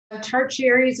Tart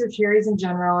cherries or cherries in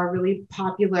general are really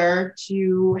popular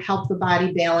to help the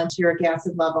body balance uric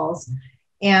acid levels.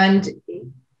 And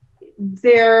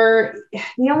they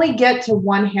only get to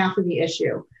one half of the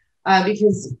issue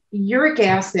because uric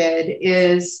acid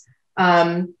is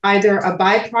either a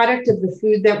byproduct of the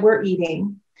food that we're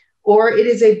eating, or it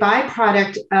is a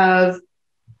byproduct of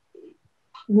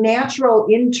natural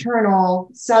internal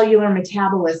cellular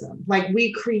metabolism. Like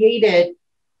we create it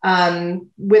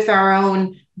with our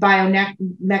own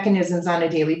biomechanisms on a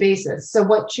daily basis. So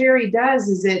what cherry does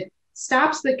is it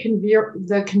stops the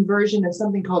conversion of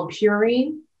something called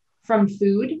purine from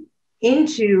food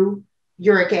into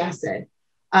uric acid.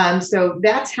 So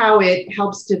that's how it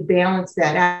helps to balance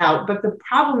that out. But the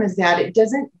problem is that it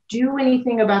doesn't do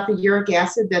anything about the uric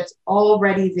acid that's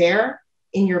already there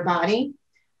in your body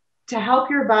to help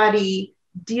your body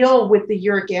deal with the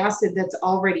uric acid that's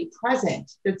already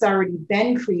present, that's already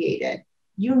been created.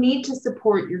 You need to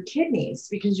support your kidneys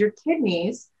because your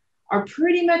kidneys are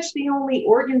pretty much the only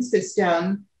organ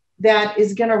system that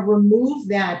is going to remove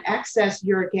that excess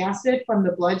uric acid from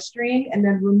the bloodstream and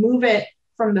then remove it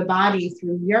from the body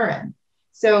through urine.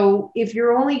 So if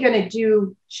you're only going to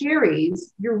do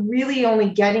cherries, you're really only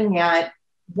getting at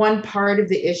one part of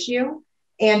the issue.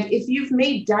 And if you've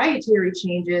made dietary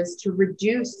changes to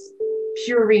reduce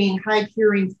purine, high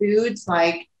purine foods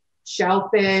like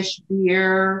shellfish,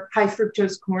 beer, high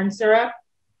fructose corn syrup,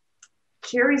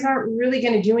 cherries aren't really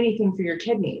going to do anything for your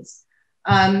kidneys.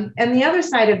 And the other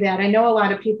side of that, I know a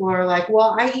lot of people are like,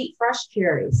 well, I eat fresh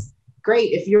cherries.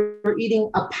 Great. If you're eating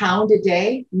a pound a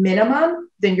day minimum,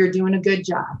 then you're doing a good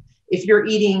job. If you're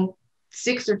eating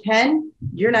 6 or 10,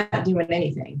 you're not doing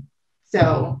anything.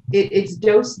 So it's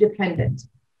dose dependent.